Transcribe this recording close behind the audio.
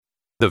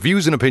The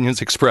views and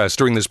opinions expressed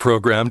during this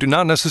program do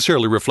not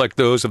necessarily reflect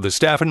those of the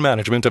staff and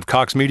management of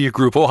Cox Media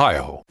Group,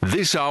 Ohio.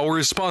 This hour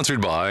is sponsored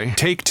by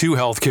Take Two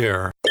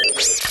Healthcare.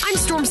 I'm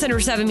Storm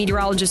Center 7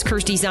 meteorologist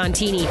Kirsty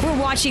Zontini.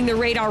 We're watching the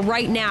radar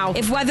right now.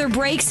 If weather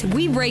breaks,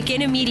 we break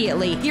in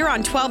immediately. Here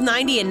on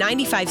 1290 and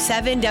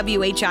 95.7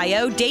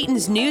 WHIO,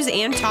 Dayton's News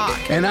and Talk.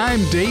 And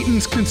I'm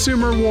Dayton's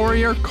consumer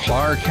warrior,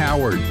 Clark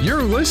Howard.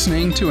 You're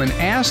listening to an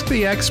Ask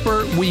the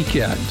Expert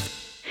weekend.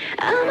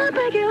 I'ma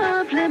break you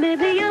up, let me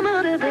be your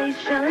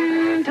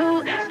motivation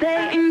to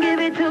stay and give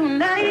it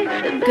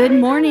tonight. Good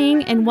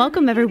morning and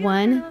welcome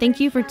everyone. Thank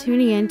you for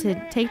tuning in to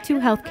Take Two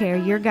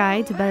Healthcare, your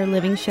guide to better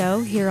living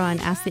show here on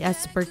Ask the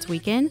Experts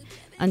Weekend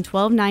on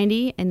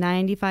 1290 and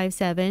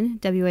 95.7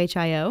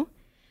 WHIO.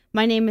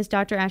 My name is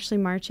Dr. Ashley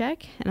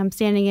Marchek and I'm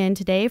standing in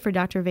today for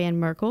Dr. Van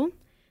Merkel.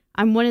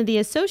 I'm one of the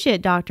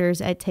associate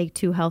doctors at Take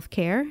Two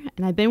Healthcare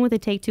and I've been with the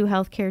Take Two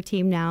Healthcare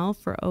team now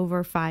for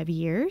over 5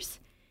 years.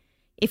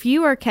 If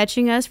you are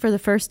catching us for the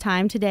first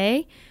time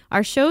today,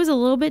 our show is a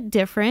little bit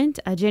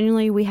different.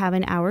 Generally, we have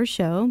an hour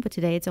show, but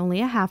today it's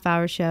only a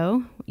half-hour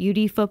show.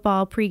 UD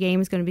football pregame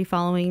is going to be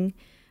following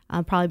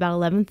probably about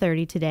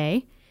 11:30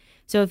 today.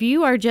 So if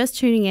you are just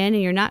tuning in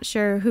and you're not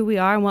sure who we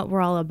are and what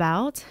we're all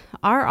about,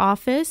 our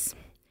office,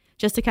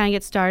 just to kind of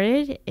get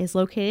started, is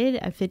located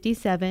at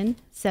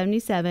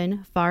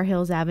 5777 Far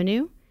Hills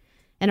Avenue,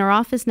 and our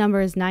office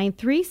number is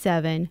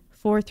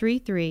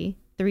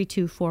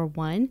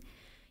 937-433-3241.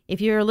 If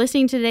you're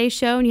listening to today's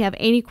show and you have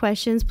any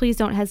questions, please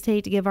don't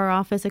hesitate to give our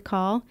office a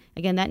call.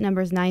 Again, that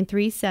number is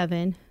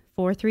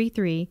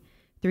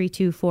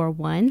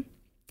 937-433-3241.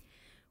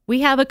 We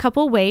have a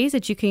couple ways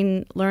that you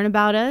can learn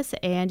about us,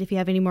 and if you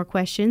have any more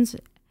questions,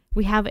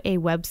 we have a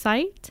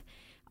website.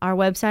 Our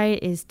website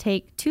is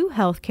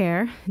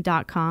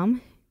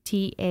take2healthcare.com,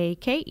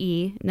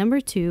 TAKE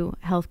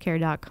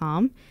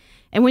 2healthcare.com.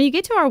 And when you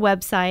get to our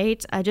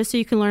website, just so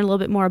you can learn a little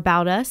bit more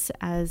about us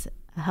as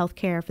a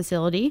healthcare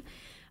facility,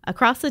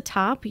 across the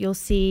top, you'll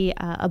see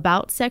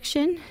About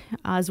section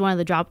as one of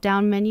the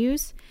drop-down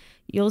menus.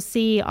 You'll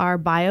see our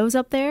bios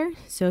up there.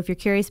 So if you're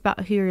curious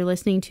about who you're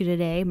listening to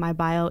today, my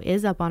bio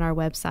is up on our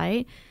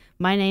website.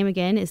 My name,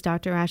 again, is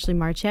Dr. Ashley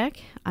Marchek.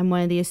 I'm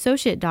one of the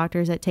associate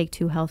doctors at Take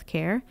Two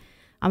Healthcare.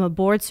 I'm a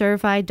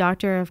board-certified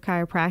doctor of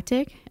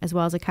chiropractic, as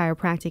well as a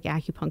chiropractic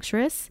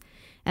acupuncturist.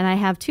 And I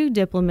have 2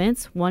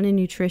 diplomas, one in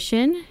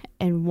nutrition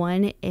and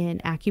one in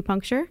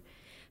acupuncture.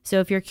 So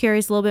if you're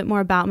curious a little bit more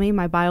about me,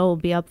 my bio will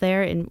be up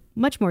there in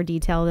much more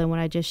detail than what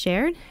I just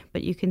shared,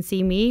 but you can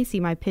see me, see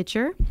my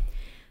picture.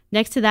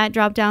 Next to that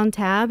drop-down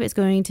tab is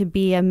going to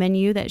be a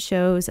menu that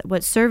shows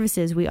what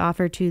services we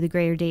offer to the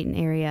greater Dayton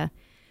area.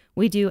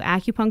 We do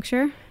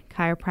acupuncture,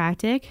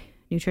 chiropractic,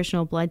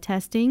 nutritional blood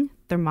testing,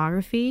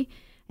 thermography,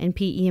 and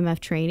PEMF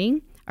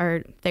training,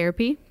 or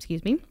therapy,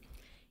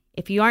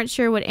 If you aren't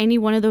sure what any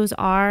one of those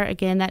are,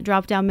 again, that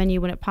drop-down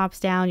menu, when it pops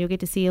down, you'll get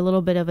to see a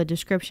little bit of a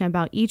description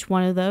about each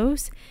one of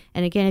those.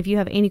 And again, if you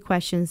have any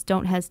questions,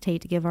 don't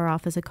hesitate to give our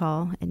office a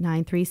call at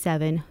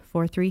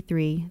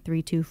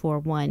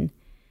 937-433-3241.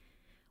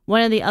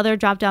 One of the other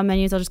drop-down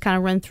menus, I'll just kind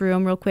of run through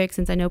them real quick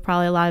since I know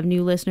probably a lot of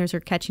new listeners are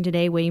catching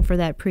today waiting for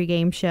that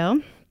pregame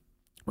show.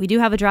 We do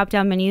have a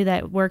drop-down menu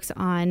that works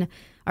on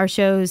our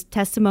show's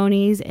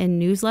testimonies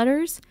and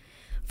newsletters.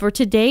 For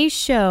today's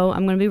show,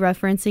 I'm going to be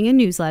referencing a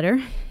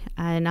newsletter.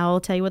 And I'll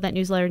tell you what that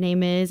newsletter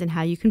name is and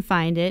how you can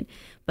find it.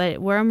 But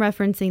where I'm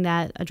referencing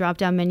that, a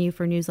drop-down menu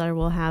for newsletter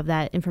will have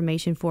that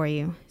information for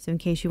you. So in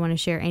case you want to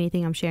share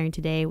anything I'm sharing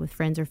today with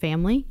friends or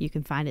family, you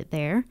can find it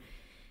there.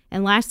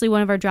 And lastly,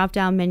 one of our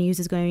drop-down menus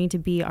is going to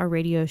be our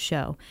radio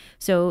show.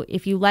 So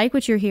if you like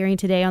what you're hearing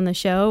today on the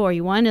show, or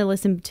you want to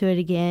listen to it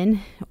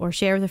again or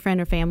share with a friend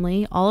or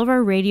family, all of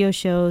our radio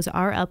shows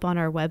are up on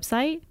our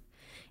website.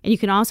 And you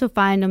can also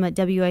find them at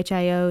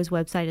WHIO's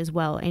website as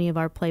well. Any of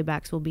our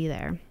playbacks will be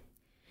there.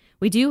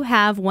 We do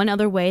have one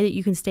other way that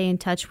you can stay in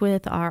touch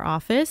with our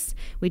office.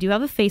 We do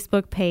have a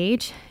Facebook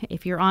page.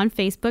 If you're on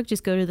Facebook,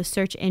 just go to the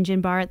search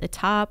engine bar at the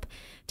top,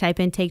 type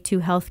in Take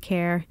Two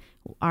Healthcare.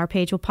 Our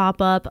page will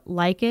pop up.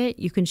 Like it.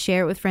 You can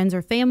share it with friends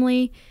or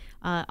family.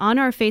 On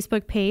our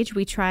Facebook page,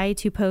 we try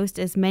to post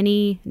as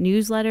many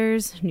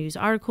newsletters, news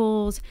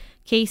articles,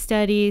 case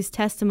studies,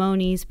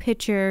 testimonies,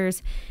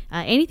 pictures,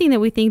 anything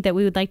that we think that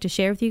we would like to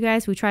share with you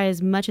guys. We try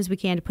as much as we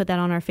can to put that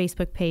on our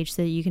Facebook page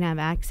so that you can have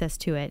access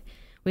to it.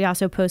 We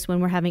also post when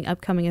we're having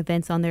upcoming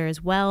events on there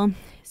as well.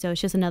 So it's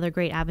just another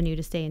great avenue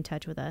to stay in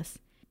touch with us.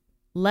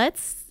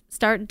 Let's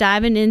start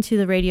diving into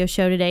the radio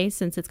show today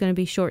since it's going to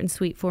be short and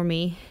sweet for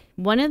me.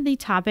 One of the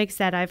topics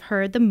that I've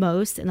heard the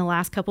most in the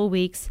last couple of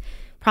weeks,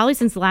 probably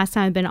since the last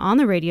time I've been on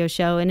the radio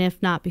show, and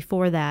if not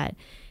before that,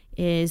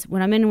 is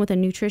when I'm in with a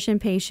nutrition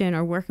patient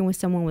or working with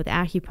someone with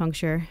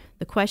acupuncture,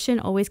 the question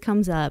always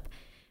comes up,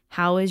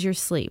 how is your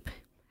sleep?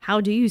 How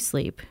do you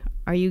sleep?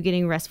 Are you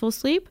getting restful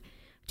sleep?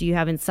 Do you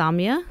have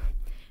insomnia?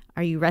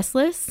 Are you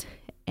restless?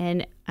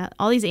 And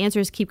all these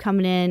answers keep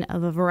coming in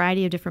of a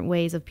variety of different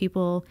ways of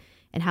people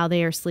and how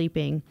they are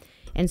sleeping.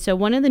 And so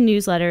one of the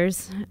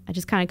newsletters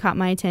just kind of caught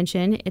my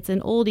attention. It's an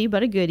oldie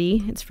but a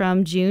goodie. It's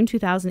from June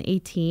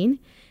 2018.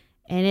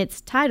 And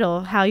it's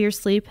titled How Your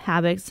Sleep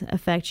Habits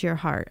Affect Your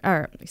Heart,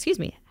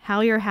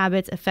 How Your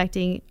Habits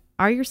Affecting,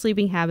 Are Your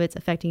Sleeping Habits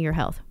Affecting Your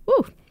Health?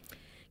 Woo!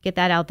 Get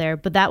that out there.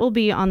 But that will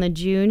be on the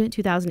June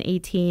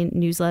 2018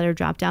 newsletter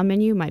drop-down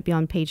menu. Might be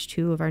on page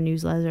 2 of our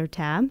newsletter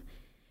tab.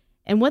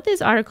 And what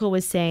this article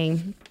was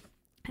saying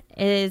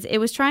is it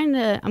was trying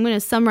to, I'm going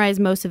to summarize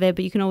most of it,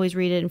 but you can always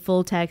read it in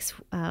full text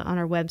on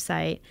our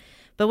website.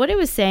 But what it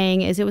was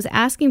saying is it was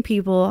asking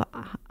people,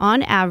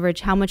 on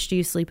average, how much do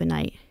you sleep a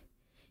night?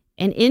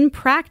 And in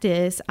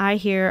practice, I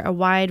hear a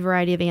wide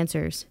variety of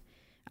answers.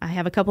 I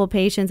have a couple of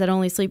patients that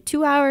only sleep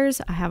 2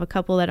 hours. I have a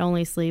couple that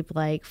only sleep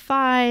like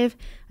 5.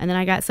 And then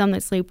I got some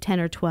that sleep 10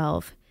 or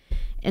 12.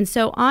 And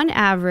so on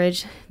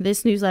average,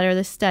 this newsletter,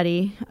 this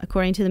study,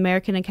 according to the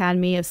American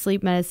Academy of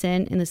Sleep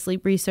Medicine and the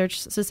Sleep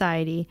Research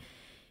Society,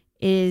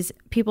 is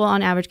people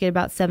on average get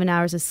about 7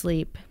 hours of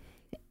sleep.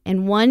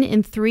 And 1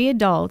 in 3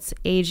 adults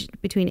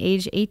aged between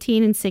age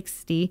 18 and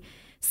 60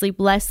 sleep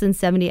less than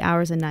 70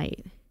 hours a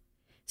night.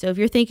 So if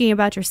you're thinking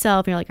about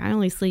yourself and you're like, I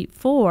only sleep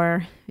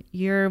 4,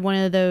 you're one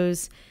of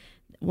those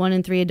 1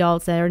 in 3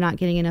 adults that are not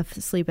getting enough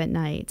sleep at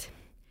night.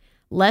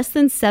 Less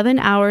than 7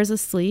 hours of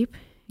sleep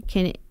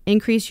can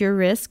increase your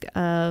risk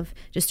of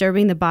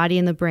disturbing the body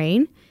and the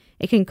brain.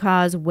 It can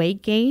cause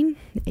weight gain.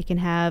 It can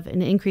have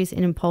an increase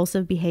in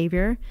impulsive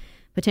behavior,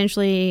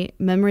 potentially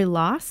memory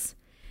loss,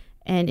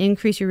 and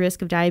increase your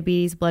risk of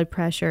diabetes, blood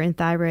pressure, and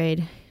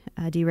thyroid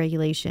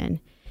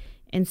deregulation.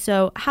 And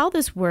so how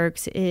this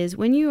works is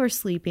when you are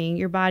sleeping,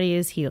 your body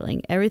is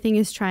healing. Everything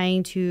is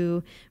trying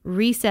to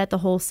reset the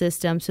whole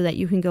system so that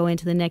you can go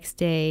into the next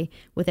day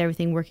with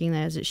everything working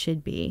as it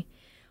should be.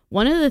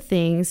 One of the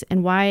things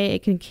and why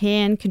it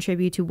can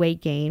contribute to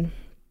weight gain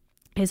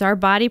is our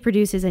body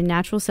produces a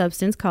natural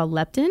substance called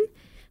leptin.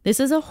 This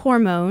is a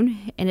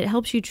hormone, and it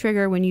helps you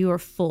trigger when you are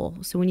full.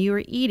 So when you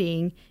are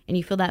eating and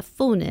you feel that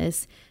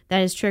fullness, that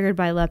is triggered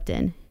by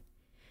leptin.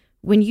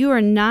 When you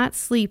are not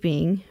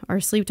sleeping or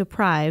sleep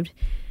deprived,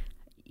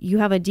 you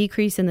have a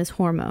decrease in this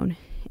hormone.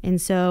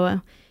 And so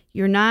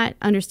you're not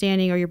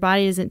understanding, or your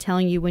body isn't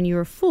telling you when you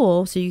are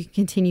full, so you can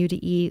continue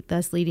to eat,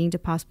 thus leading to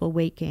possible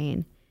weight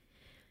gain.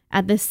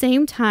 At the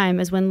same time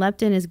as when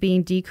leptin is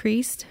being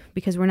decreased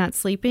because we're not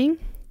sleeping,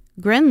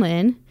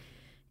 ghrelin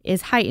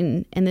is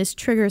heightened, and this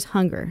triggers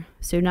hunger.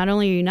 So not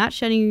only are you not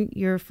shutting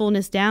your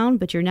fullness down,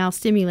 but you're now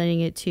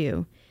stimulating it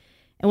too.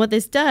 And what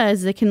this does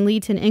is it can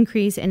lead to an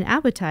increase in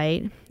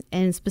appetite,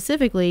 and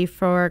specifically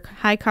for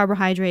high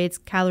carbohydrates,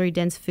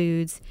 calorie-dense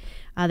foods,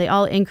 they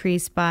all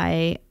increase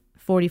by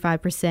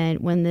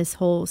 45% when this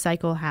whole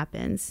cycle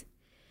happens.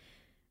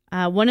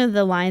 One of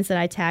the lines that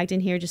I tagged in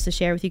here just to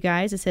share with you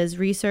guys, it says,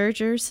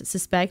 researchers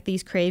suspect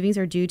these cravings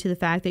are due to the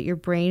fact that your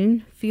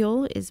brain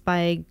fuel is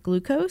by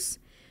glucose.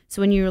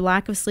 So when your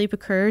lack of sleep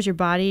occurs, your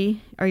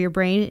body or your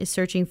brain is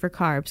searching for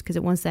carbs because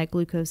it wants that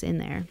glucose in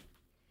there.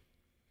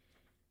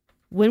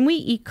 When we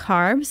eat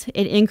carbs,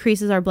 it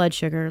increases our blood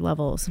sugar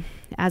levels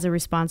as a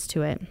response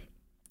to it.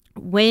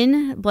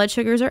 When blood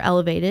sugars are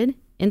elevated,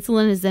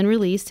 insulin is then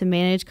released to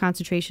manage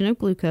concentration of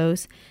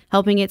glucose,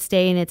 helping it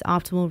stay in its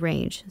optimal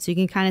range. So you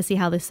can kind of see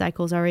how this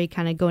cycle is already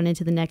kind of going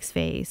into the next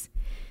phase.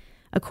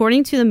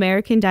 According to the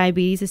American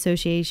Diabetes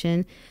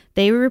Association,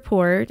 they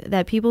report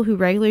that people who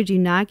regularly do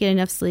not get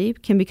enough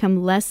sleep can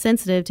become less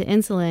sensitive to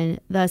insulin,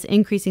 thus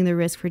increasing the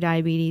risk for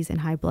diabetes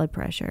and high blood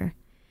pressure.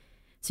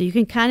 So you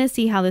can kind of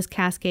see how this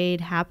cascade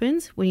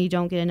happens when you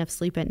don't get enough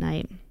sleep at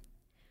night.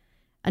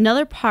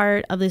 Another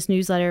part of this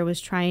newsletter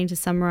was trying to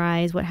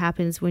summarize what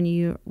happens with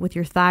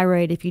your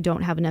thyroid if you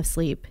don't have enough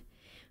sleep.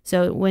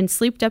 So when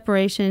sleep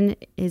deprivation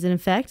is in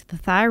effect, the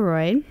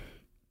thyroid,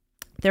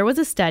 there was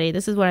a study,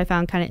 this is what I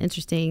found kind of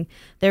interesting.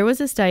 There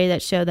was a study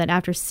that showed that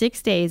after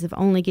 6 days of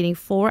only getting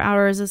 4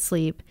 hours of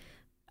sleep,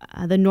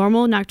 the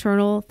normal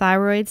nocturnal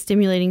thyroid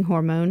stimulating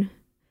hormone,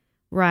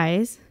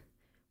 rise,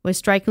 was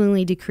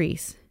strikingly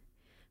decreased.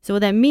 So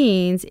what that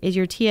means is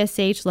your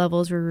TSH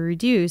levels were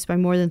reduced by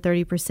more than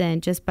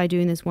 30% just by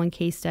doing this one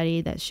case study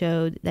that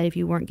showed that if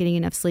you weren't getting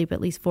enough sleep, at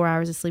least 4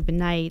 hours of sleep a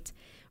night,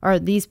 or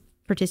these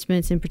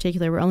participants in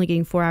particular were only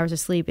getting 4 hours of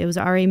sleep, it was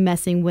already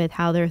messing with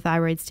how their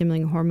thyroid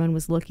stimulating hormone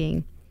was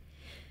looking.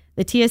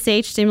 The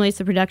TSH stimulates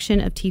the production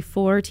of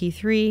T4,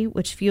 T3,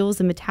 which fuels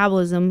the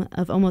metabolism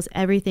of almost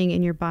everything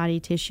in your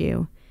body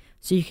tissue.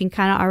 So you can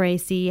kind of already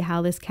see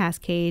how this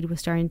cascade was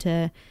starting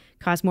to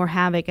cause more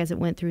havoc as it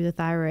went through the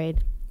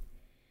thyroid.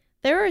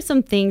 There are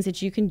some things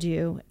that you can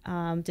do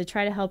to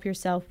try to help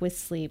yourself with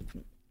sleep.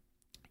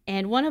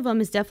 And one of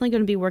them is definitely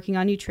going to be working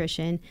on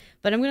nutrition,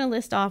 but I'm going to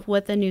list off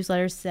what the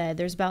newsletter said.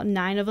 There's about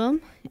 9 of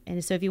them,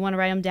 and so if you want to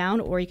write them down,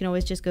 or you can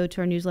always just go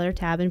to our newsletter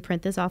tab and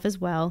print this off as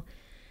well.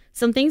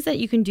 Some things that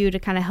you can do to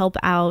kind of help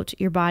out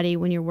your body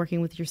when you're working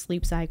with your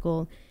sleep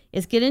cycle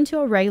is get into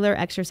a regular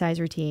exercise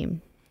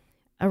routine.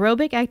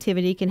 Aerobic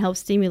activity can help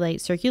stimulate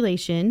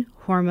circulation,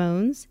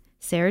 hormones,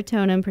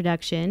 serotonin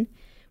production,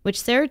 which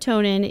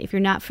serotonin, if you're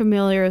not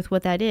familiar with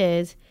what that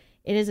is,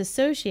 it is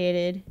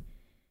associated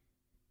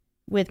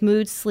with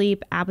mood,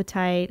 sleep,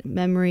 appetite,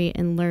 memory,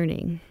 and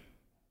learning.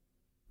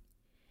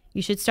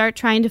 You should start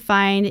trying to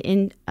find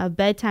in a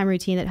bedtime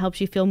routine that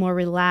helps you feel more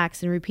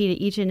relaxed and repeat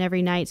it each and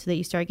every night so that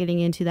you start getting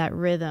into that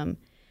rhythm.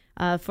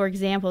 For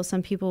example,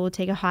 some people will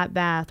take a hot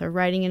bath or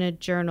writing in a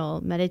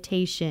journal,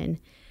 meditation.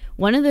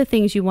 One of the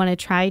things you want to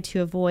try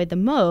to avoid the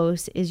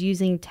most is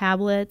using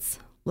tablets,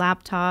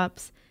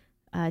 laptops,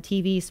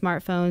 TV,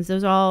 smartphones.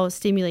 Those all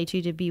stimulate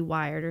you to be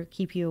wired or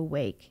keep you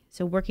awake.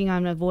 So working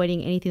on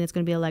avoiding anything that's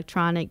going to be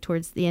electronic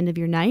towards the end of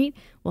your night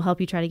will help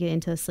you try to get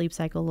into a sleep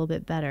cycle a little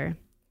bit better.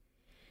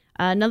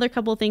 Another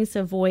couple of things to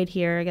avoid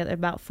here. I got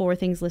about 4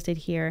 things listed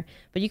here.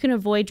 But you can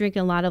avoid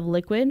drinking a lot of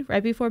liquid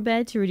right before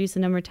bed to reduce the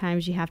number of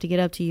times you have to get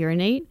up to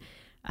urinate.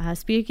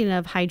 Speaking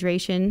of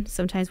hydration,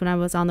 sometimes when I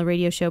was on the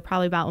radio show,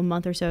 probably about a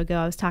month or so ago,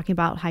 I was talking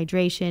about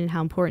hydration and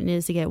how important it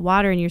is to get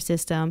water in your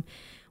system.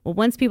 Well,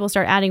 once people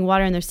start adding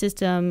water in their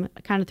system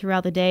kind of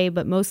throughout the day,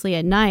 but mostly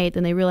at night,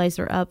 then they realize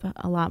they're up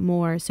a lot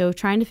more. So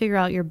trying to figure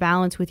out your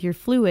balance with your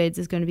fluids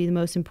is going to be the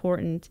most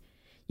important.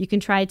 You can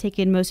try to take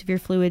in most of your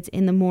fluids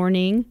in the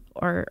morning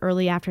or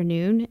early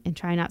afternoon and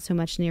try not so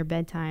much near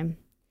bedtime.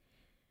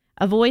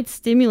 Avoid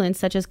stimulants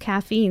such as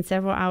caffeine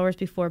several hours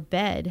before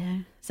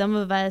bed. Some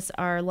of us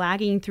are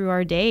lagging through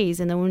our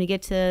days, and then when we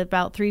get to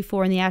about 3,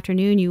 4 in the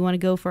afternoon, you want to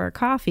go for a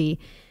coffee.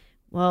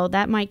 Well,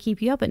 that might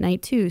keep you up at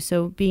night too,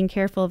 so being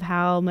careful of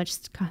how much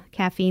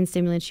caffeine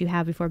stimulants you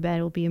have before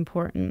bed will be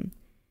important.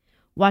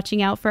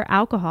 Watching out for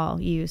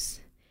alcohol use.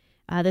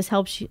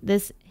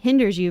 This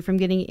hinders you from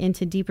getting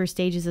into deeper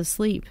stages of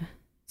sleep,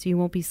 so you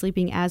won't be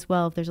sleeping as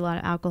well if there's a lot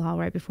of alcohol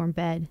right before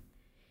bed.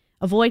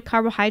 Avoid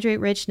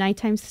carbohydrate-rich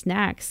nighttime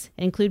snacks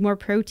and include more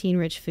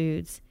protein-rich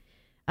foods.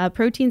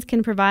 Proteins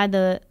can provide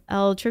the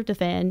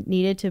L-tryptophan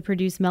needed to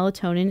produce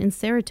melatonin and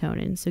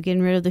serotonin, so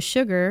getting rid of the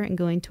sugar and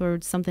going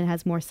towards something that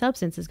has more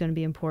substance is going to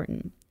be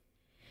important.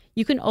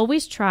 You can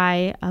always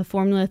try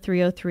Formula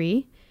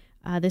 303.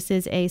 This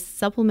is a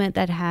supplement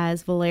that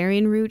has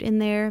valerian root in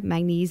there,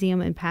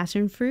 magnesium, and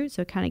passion fruit,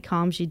 so it kind of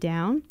calms you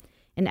down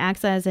and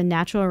acts as a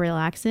natural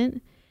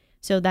relaxant.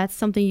 So that's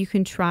something you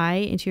can try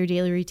into your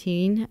daily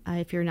routine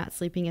if you're not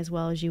sleeping as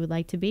well as you would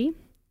like to be.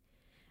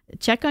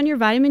 Check on your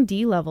vitamin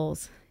D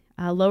levels.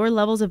 Lower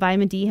levels of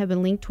vitamin D have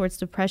been linked towards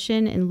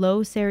depression and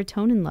low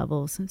serotonin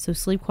levels, so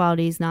sleep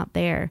quality is not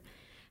there.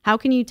 How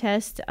can you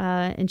test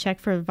and check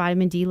for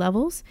vitamin D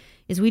levels?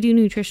 Is we do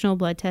nutritional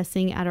blood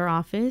testing at our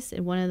office,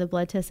 and one of the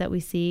blood tests that we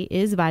see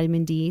is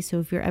vitamin D, so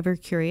if you're ever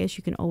curious,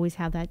 you can always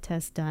have that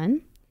test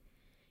done.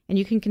 And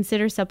you can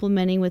consider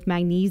supplementing with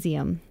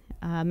magnesium.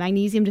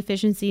 Magnesium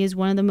deficiency is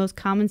one of the most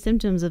common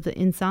symptoms of the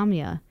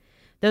insomnia.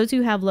 Those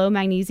who have low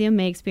magnesium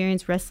may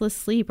experience restless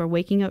sleep or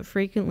waking up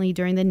frequently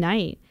during the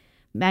night.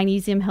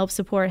 Magnesium helps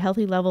support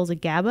healthy levels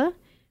of GABA,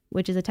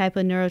 which is a type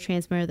of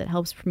neurotransmitter that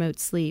helps promote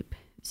sleep.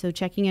 So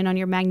checking in on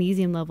your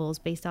magnesium levels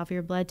based off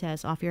your blood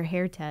tests, off your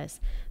hair tests.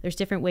 There's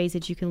different ways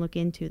that you can look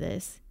into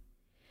this.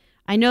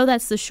 I know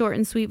that's the short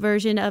and sweet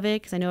version of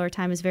it because I know our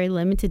time is very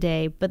limited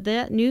today, but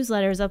the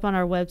newsletter is up on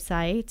our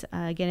website.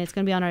 Again, it's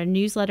going to be on our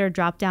newsletter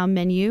drop-down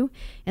menu,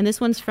 and this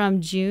one's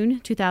from June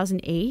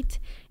 2008,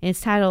 and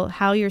it's titled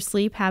How Your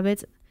Sleep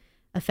Habits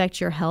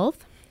Affect Your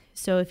Health.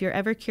 So if you're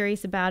ever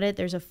curious about it,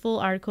 there's a full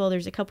article.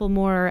 There's a couple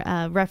more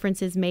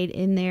references made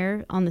in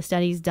there on the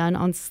studies done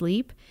on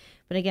sleep.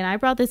 But again, I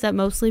brought this up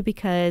mostly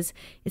because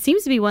it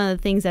seems to be one of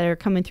the things that are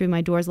coming through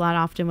my doors a lot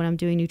often when I'm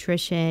doing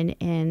nutrition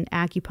and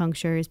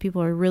acupuncture is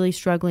people are really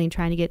struggling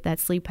trying to get that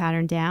sleep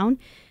pattern down.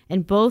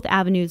 And both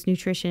avenues,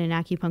 nutrition and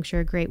acupuncture,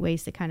 are great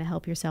ways to kind of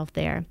help yourself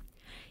there.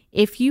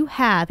 If you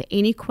have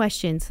any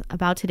questions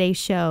about today's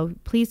show,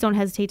 please don't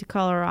hesitate to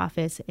call our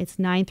office. It's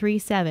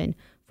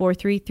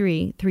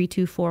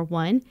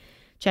 937-433-3241.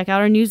 Check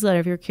out our newsletter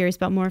if you're curious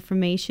about more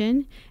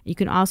information. You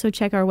can also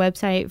check our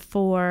website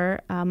for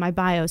my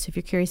bio, so if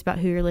you're curious about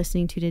who you're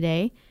listening to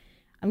today.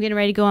 I'm getting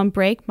ready to go on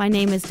break. My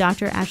name is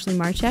Dr. Ashley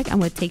Marchek. I'm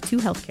with Take Two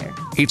Healthcare.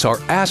 It's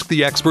our Ask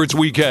the Experts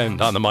weekend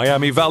on the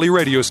Miami Valley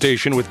radio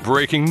station with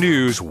breaking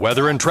news,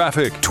 weather, and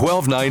traffic.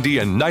 1290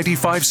 and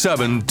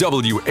 95.7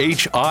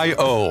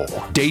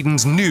 WHIO.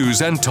 Dayton's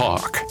News and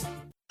Talk.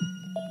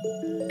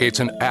 It's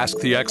an Ask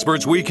the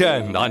Experts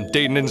weekend on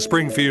Dayton and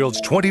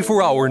Springfield's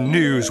 24-hour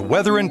news,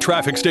 weather, and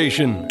traffic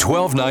station.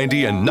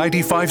 1290 and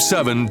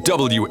 95.7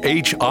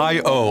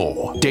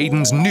 WHIO.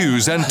 Dayton's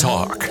News and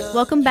Talk.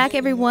 Welcome back,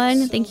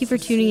 everyone. Thank you for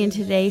tuning in to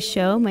today's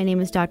show. My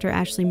name is Dr.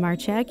 Ashley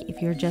Marchek. If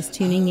you're just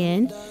tuning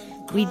in,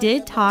 we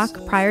did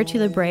talk prior to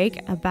the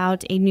break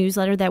about a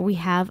newsletter that we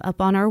have up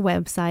on our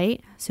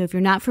website. So if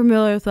you're not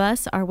familiar with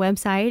us, our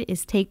website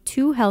is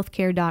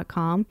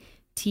take2healthcare.com.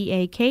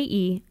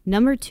 TAKE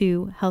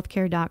 2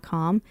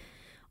 healthcare.com.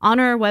 On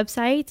our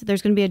website,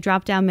 there's going to be a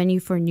drop-down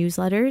menu for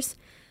newsletters.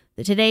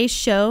 Today's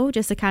show,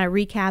 just to kind of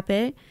recap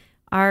it,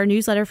 our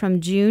newsletter from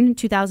June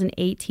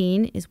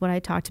 2018 is what I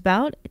talked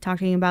about,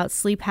 talking about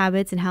sleep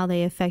habits and how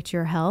they affect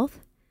your health.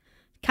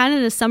 Kind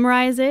of to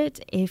summarize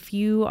it, if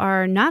you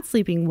are not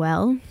sleeping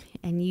well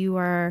and you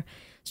are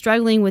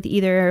struggling with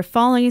either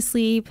falling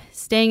asleep,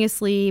 staying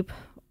asleep,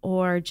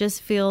 or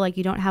just feel like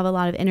you don't have a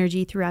lot of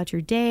energy throughout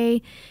your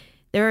day,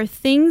 there are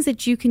things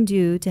that you can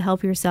do to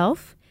help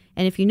yourself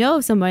And if you know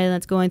of somebody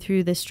that's going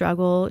through this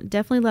struggle,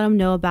 definitely let them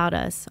know about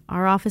us.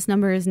 Our office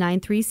number is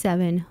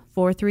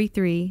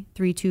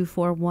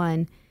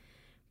 937-433-3241.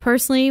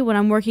 Personally, when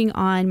I'm working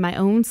on my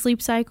own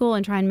sleep cycle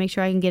and trying to make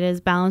sure I can get it as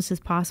balanced as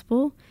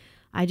possible,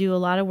 I do a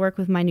lot of work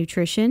with my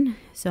nutrition.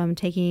 So I'm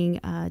taking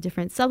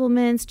different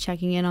supplements,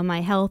 checking in on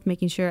my health,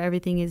 making sure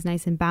everything is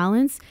nice and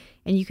balanced.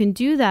 And you can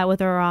do that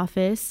with our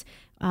office,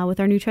 with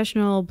our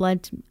nutritional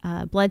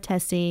blood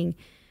testing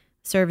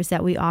service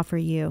that we offer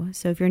you.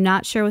 So if you're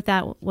not sure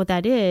what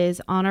that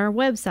is, on our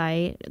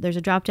website, there's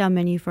a drop-down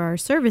menu for our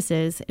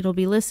services. It'll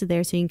be listed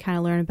there so you can kind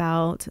of learn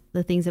about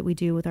the things that we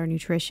do with our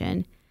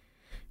nutrition.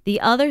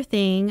 The other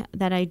thing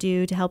that I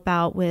do to help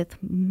out with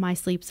my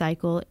sleep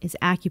cycle is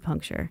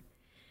acupuncture.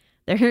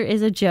 There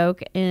is a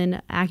joke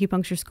in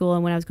acupuncture school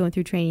and when I was going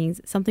through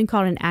trainings, something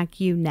called an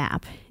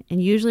acu-nap.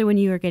 And usually when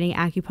you are getting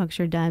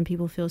acupuncture done,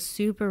 people feel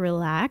super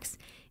relaxed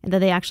and that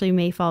they actually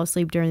may fall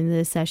asleep during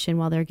this session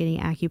while they're getting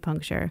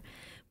acupuncture.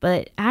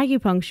 But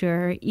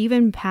acupuncture,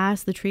 even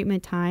past the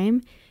treatment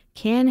time,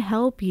 can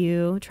help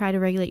you try to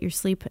regulate your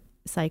sleep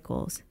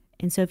cycles.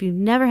 And so if you've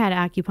never had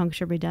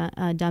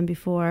acupuncture done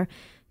before,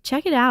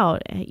 check it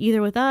out,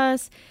 either with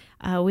us.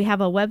 We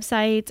have a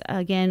website,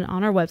 again,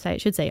 on our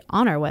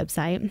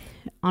website,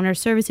 on our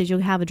services, you'll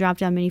have a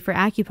drop-down menu for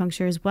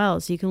acupuncture as well.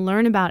 So you can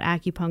learn about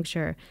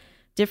acupuncture.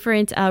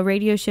 Different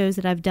radio shows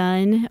that I've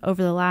done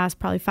over the last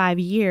probably 5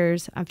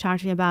 years, I've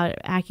talked about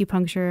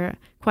acupuncture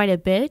quite a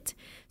bit.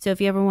 So if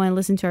you ever want to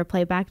listen to our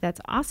playback, that's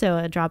also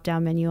a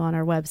drop-down menu on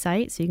our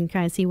website. So you can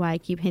kind of see why I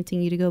keep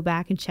hinting you to go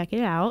back and check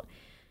it out.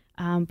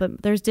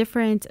 But there's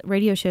different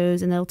radio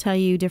shows and they'll tell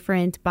you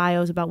different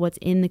bios about what's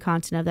in the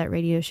content of that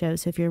radio show.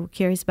 So if you're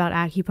curious about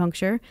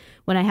acupuncture,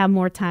 when I have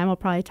more time, I'll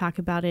probably talk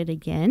about it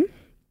again.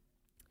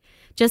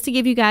 Just to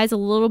give you guys a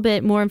little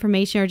bit more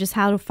information or just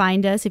how to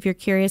find us if you're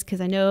curious,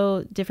 because I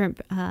know different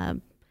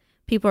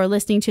people are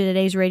listening to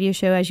today's radio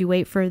show as you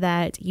wait for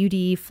that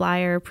UD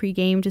Flyer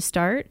pregame to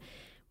start.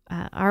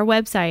 Our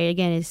website,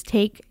 again, is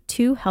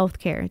Take2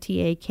 Healthcare,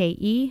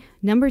 TAKE,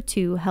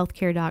 2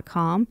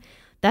 healthcare.com.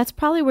 That's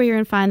probably where you're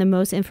going to find the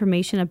most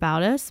information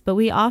about us, but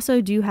we also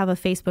do have a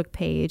Facebook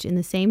page in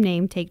the same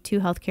name, Take2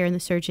 Healthcare in the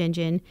search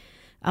engine.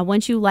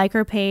 Once you like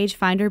our page,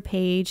 find our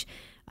page,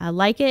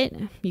 like it,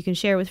 you can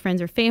share it with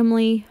friends or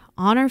family.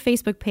 On our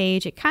Facebook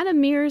page, it kind of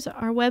mirrors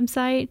our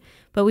website,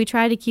 but we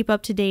try to keep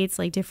up to date,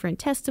 like different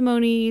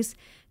testimonies,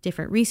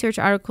 different research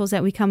articles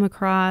that we come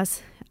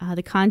across.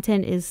 The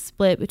content is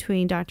split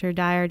between Dr.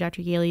 Dyer,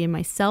 Dr. Yaley, and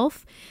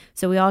myself,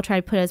 so we all try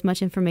to put as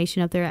much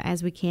information up there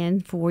as we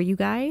can for you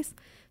guys.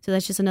 So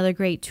that's just another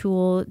great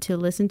tool to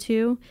listen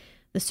to.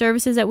 The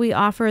services that we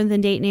offer in the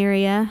Dayton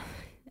area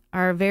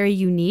are very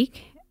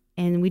unique,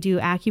 and we do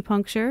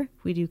acupuncture,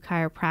 we do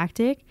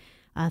chiropractic,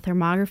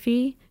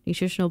 thermography,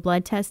 nutritional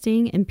blood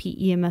testing, and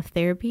PEMF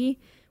therapy,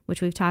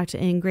 which we've talked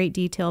in great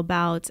detail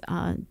about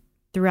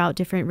throughout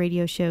different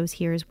radio shows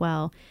here as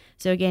well.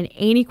 So again,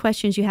 any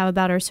questions you have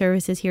about our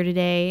services here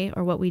today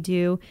or what we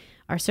do,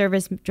 our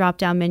service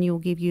drop-down menu will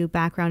give you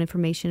background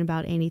information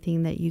about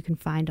anything that you can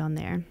find on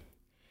there.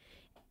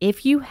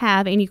 If you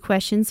have any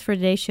questions for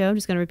today's show, I'm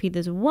just going to repeat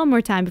this one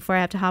more time before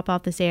I have to hop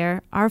off this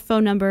air. Our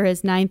phone number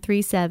is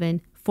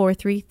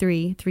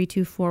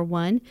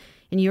 937-433-3241,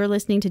 and you're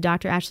listening to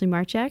Dr. Ashley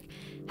Marchek.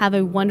 Have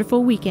a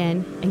wonderful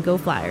weekend, and go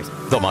Flyers.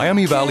 The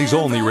Miami Valley's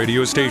only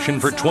radio station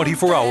for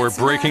 24-hour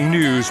breaking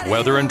news,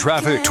 weather, and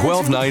traffic.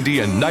 1290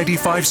 and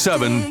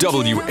 95.7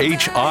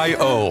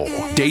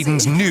 WHIO.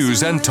 Dayton's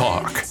News and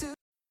Talk.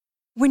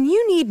 When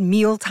you need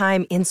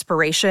mealtime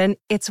inspiration,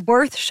 it's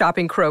worth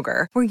shopping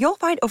Kroger, where you'll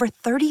find over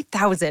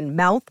 30,000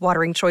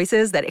 mouth-watering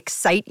choices that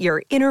excite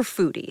your inner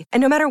foodie. And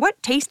no matter what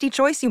tasty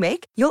choice you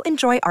make, you'll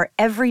enjoy our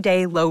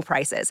everyday low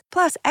prices,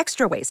 plus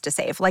extra ways to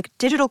save, like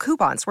digital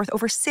coupons worth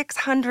over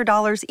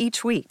 $600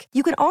 each week.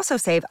 You can also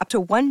save up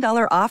to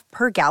 $1 off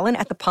per gallon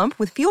at the pump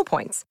with fuel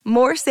points.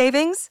 More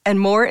savings and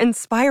more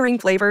inspiring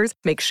flavors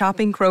make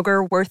shopping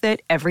Kroger worth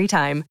it every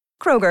time.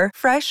 Kroger,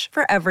 fresh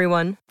for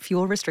everyone.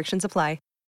 Fuel restrictions apply.